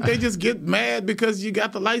 Plus, I think they just get mad because you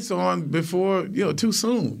got the lights on before too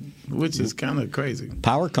soon, which is kind of crazy.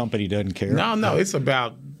 Power company doesn't care. No, it's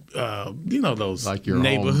about those like your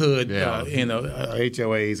neighborhood,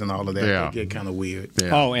 HOAs and all of that. Yeah. They get kind of weird.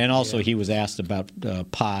 Yeah. Oh, and also he was asked about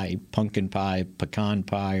pie, pumpkin pie, pecan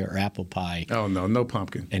pie, or apple pie. Oh, no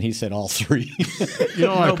pumpkin. And he said all three. You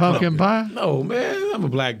don't like pumpkin pie? No, man. I'm a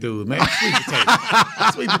black dude, man. Sweet potato.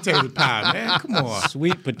 Sweet potato pie, man. Come on.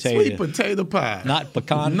 Sweet potato. Sweet potato pie. Not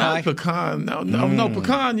pecan pie? Not pecan. No,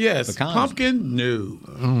 pecan, yes. Pecans. Pumpkin, no.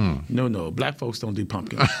 No. Black folks don't do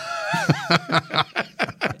pumpkin.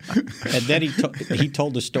 And then he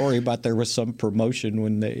told a story about there was some promotion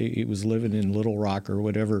when he was living in Little Rock or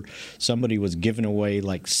whatever. Somebody was giving away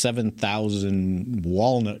like 7,000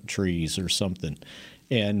 walnut trees or something.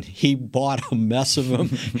 And he bought a mess of them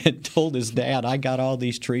and told his dad, I got all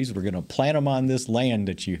these trees. We're going to plant them on this land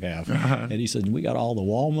that you have. And he said, we got all the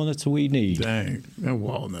walnuts we need. Dang, they're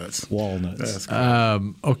walnuts. Walnuts. That's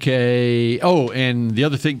cool. Okay. Oh, and the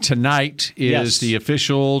other thing tonight is the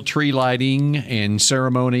official tree lighting and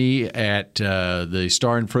ceremony at the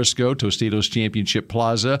Star in Frisco, Tostitos Championship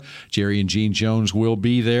Plaza. Jerry and Gene Jones will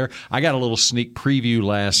be there. I got a little sneak preview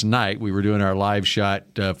last night. We were doing our live shot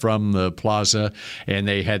from the plaza, and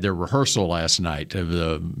they had their rehearsal last night of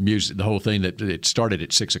the music, the whole thing. That it started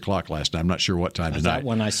at 6 o'clock last night. I'm not sure what time tonight. That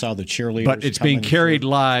when I saw the cheerleaders. But it's being carried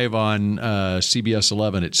live on CBS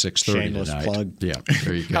 11 at 6:30 Shameless tonight. plug. Yeah,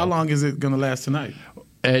 there you go. How long is it going to last tonight?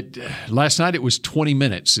 Last night it was 20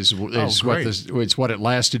 minutes is what it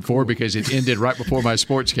lasted for, because it ended right before my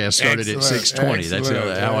sportscast started at 6:20. That's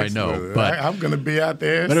how I know. But I'm going to be out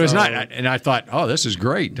there. But it was not, and I thought, oh, this is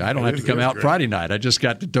great. I don't have to come out Friday night. I just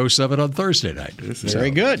got the dose of it on Thursday night.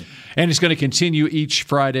 Very good. And it's going to continue each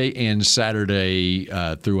Friday and Saturday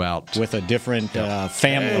throughout. With a different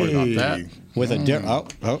family. Hey. About that. With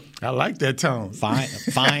a I like that tone. Fine.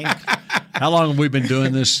 How long have we been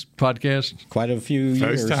doing this podcast? Quite a few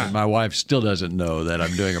First years. time. My wife still doesn't know that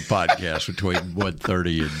I'm doing a podcast between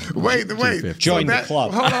 1:30 and Wait. 2:50. Join the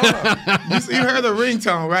club. Hold on. You heard the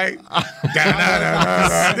ringtone, right?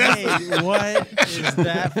 Hey, what is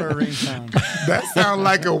that for a ringtone? That sounds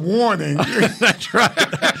like a warning. That's right.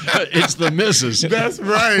 It's the missus. That's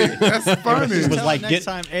right. That's funny. It was like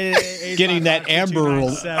getting that Amber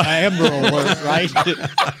alert, right?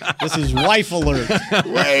 This is wife alert.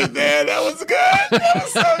 Wait, man, that was good. That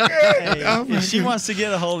was so good. Hey, if she wants to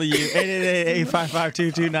get a hold of you,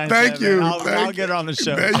 888-855-2297. Thank you. I'll get her on the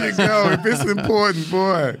show. There you go. If it's important,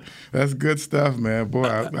 boy, that's good stuff, man. Boy,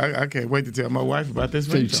 I can't wait to tell my wife about this.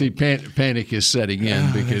 See, panic is setting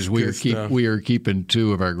in because we are keeping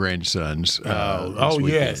two of our grandsons.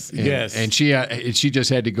 Yes. And she just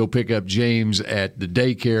had to go pick up James at the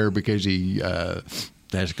daycare because he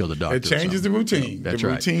has to go to the doctor. It changes the routine. That's the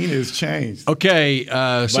right. routine is changed. Okay,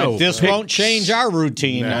 but this won't change our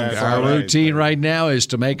routine. Our routine right now is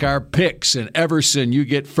to make our picks. And Everson, you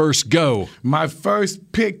get first go. My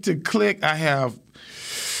first pick to click, can't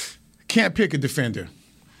pick a defender.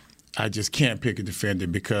 I just can't pick a defender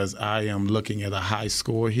because I am looking at a high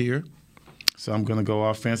score here. So I'm going to go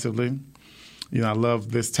offensively. I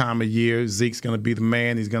love this time of year. Zeke's going to be the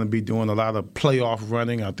man. He's going to be doing a lot of playoff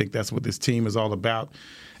running. I think that's what this team is all about.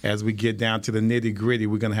 As we get down to the nitty-gritty,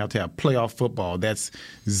 we're going to have playoff football. That's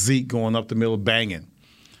Zeke going up the middle banging.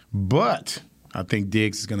 But I think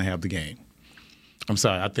Diggs is going to have the game. I'm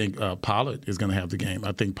sorry. I think Pollard is going to have the game.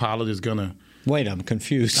 I think Pollard is going to – Wait, I'm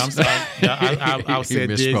confused. I'm sorry. I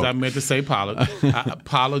said Diggs. I meant to say Pollard.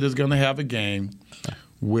 Pollard is going to have a game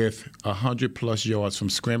with 100-plus yards from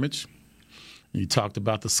scrimmage. You talked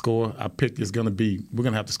about the score. I picked we're going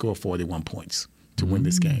to have to score 41 points to win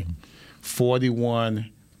this game.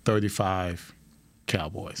 41-35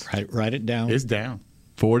 Cowboys. Write it down. It's down.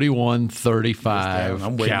 41-35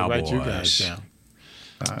 I'm waiting Cowboys. to write you guys down.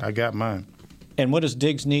 I got mine. And what does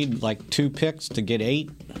Diggs need, like 2 picks to get 8?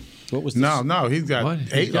 What was this? No, he's got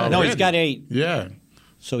 8 already. No, he's got 8. Yeah.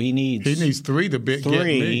 So he needs 3 to get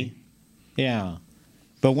 3. me. Yeah.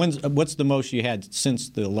 But what's the most you had since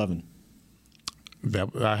the 11?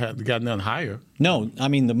 I had got none higher. No, I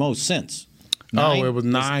mean the most since. 9? It was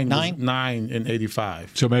 9. 9 in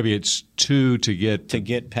 85. So maybe it's 2 to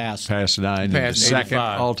get past 9. Past second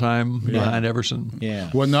 85. all time behind Everson.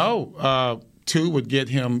 Yeah. Well, no. 2 would get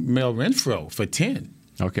him Mel Renfro for 10.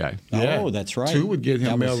 Okay. Yeah. Oh, that's right. 2 would get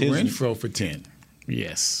him Mel his Renfro for 10.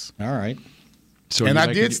 Yes. All right. So and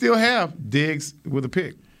I did still have Diggs with a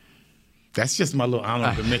pick. That's just my little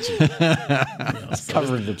honorable mention.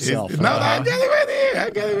 Covered himself. I got it right here. I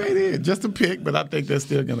got it right here. Just a pick, but I think they're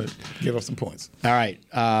still going to give us some points. All right.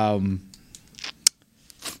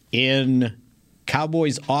 In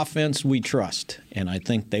Cowboys offense, we trust, and I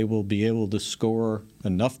think they will be able to score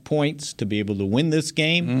enough points to be able to win this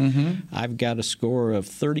game. Mm-hmm. I've got a score of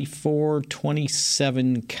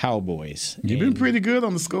 34-27 Cowboys. You've been pretty good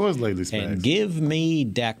on the scores lately, Spags. And give me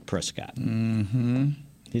Dak Prescott. Mm-hmm.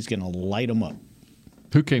 He's going to light them up.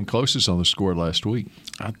 Who came closest on the score last week?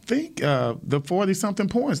 I think the 40-something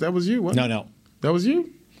points. That was you, wasn't it? No. That was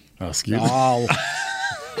you? Oh, excuse me. Oh.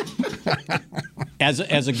 As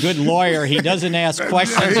a good lawyer, he doesn't ask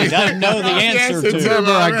questions he doesn't know the answer to.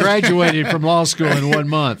 Remember, I graduated from law school in 1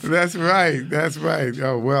 month. That's right.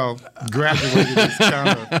 Oh, well, graduated is kind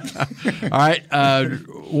of. All right.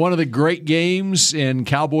 One of the great games in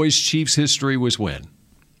Cowboys-Chiefs history was when?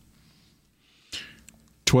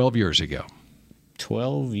 12 years ago.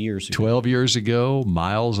 12 years ago. 12 years ago,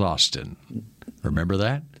 Miles Austin. Remember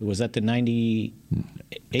that? Was that the 98?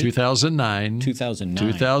 2009.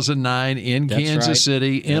 2009 in That's Kansas right.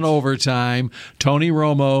 City in overtime. Tony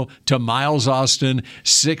Romo to Miles Austin,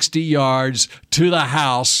 60 yards to the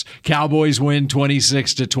house. Cowboys win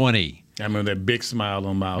 26-20. I remember that big smile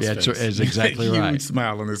on Miles' face. That's exactly right. Huge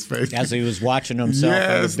smile on his face. As he was watching himself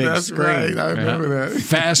on the big screen. Right. I remember that.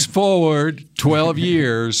 Fast forward 12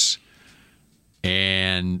 years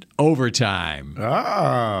and overtime.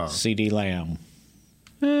 Oh. C.D. Lamb.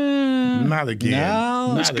 Not again.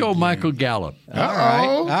 No. Let's go Michael Gallup. All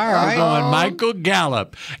right. I'm going Michael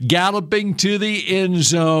Gallup. Galloping to the end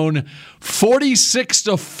zone.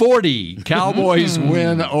 46-40. Cowboys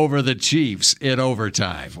win over the Chiefs in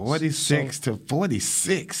overtime.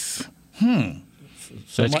 46-46.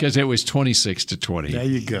 That's because it was 26-20. There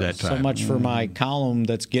you go. That time. So much for my column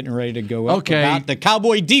that's getting ready to go up Okay. about the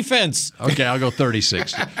Cowboy defense. Okay, I'll go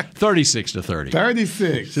 36. 36-30.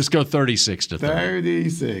 36. Just go 36-30.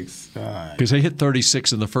 36. All right. Because they hit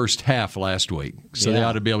 36 in the first half last week. So they Yeah.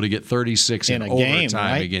 ought to be able to get 36 in In a overtime game,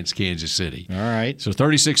 right? against Kansas City. All right. So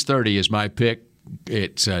 36-30 is my pick.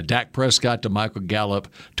 It's Dak Prescott to Michael Gallup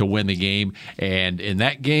to win the game. And in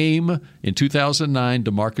that game in 2009,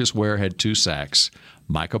 DeMarcus Ware had 2 sacks.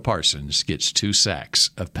 Micah Parsons gets 2 sacks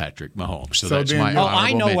of Patrick Mahomes. So that's then- my Oh, honorable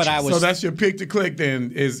I know what mention. I was. So that's your pick to click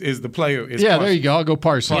then is the player. Is Yeah, Parsons. there you go. I'll go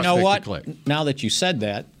Parsons. You know Pick what? to click. Now that you said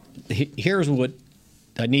that, here's what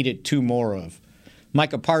I needed 2 more of.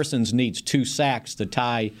 Micah Parsons needs 2 sacks to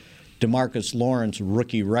tie DeMarcus Lawrence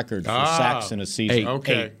rookie record for sacks in a season. 8.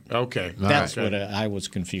 Okay. That's All right. what I was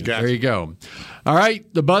confused. Gotcha. There you go. All right,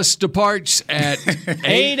 the bus departs at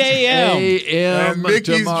 8 a.m. And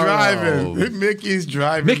Mickey's tomorrow. driving. Mickey's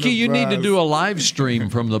driving. Mickey, the you need to bus. do a live stream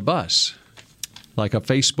from the bus, like a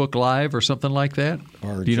Facebook Live or something like that.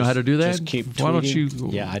 Or do you know how to do that? Just keep Why don't tweeting. you?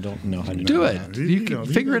 Yeah, I don't know how to do that. it. You can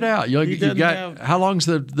figure it out. You doesn't got have- how long's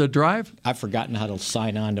the drive? I've forgotten how to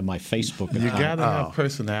sign on to my Facebook account. You got to have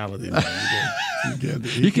personality, man. You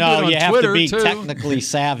You can No, do it on you have Twitter to be too. technically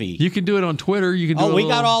savvy. You can do it on Twitter. You can do. Oh, a we little-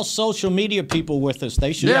 got all social media people with us.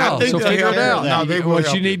 They should. Yeah, I think so they'll figure it help out. you. No, they will What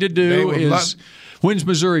help you need to They do will is when's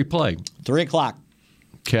Missouri play? 3 o'clock,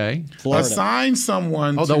 Okay. Florida. Assign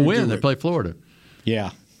someone. Oh, they'll to win. do They it. play Florida.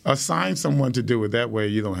 Yeah. Assign someone to do it. That way,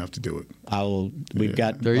 you don't have to do it. We've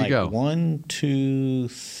got There you go. 1, 2,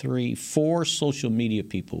 3, 4 social media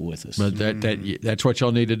people with us. But that's what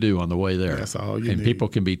y'all need to do on the way there. That's all you and need. people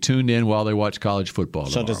can be tuned in while they watch college football.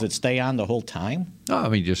 So does tomorrow. it stay on the whole time? No, I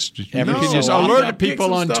mean just Every you can so just often. alert Yeah, people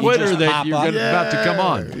pick on some stuff. Twitter Just that pop you're up. about to come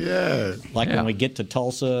on. Yeah. Like Yeah. when we get to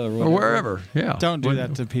Tulsa or Or wherever. Yeah. Don't do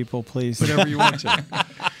that to people, please. Whatever you want to.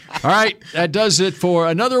 All right, that does it for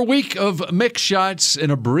another week of Mix Shots,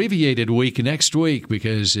 an abbreviated week next week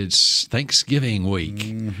because it's Thanksgiving week.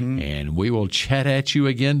 And we will chat at you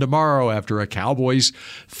again tomorrow after a Cowboys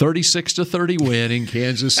 36-30 win in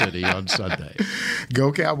Kansas City on Sunday.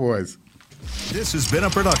 Go Cowboys. This has been a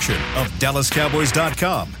production of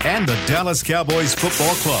DallasCowboys.com and the Dallas Cowboys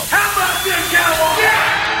Football Club. How about this, Cowboys? Yeah!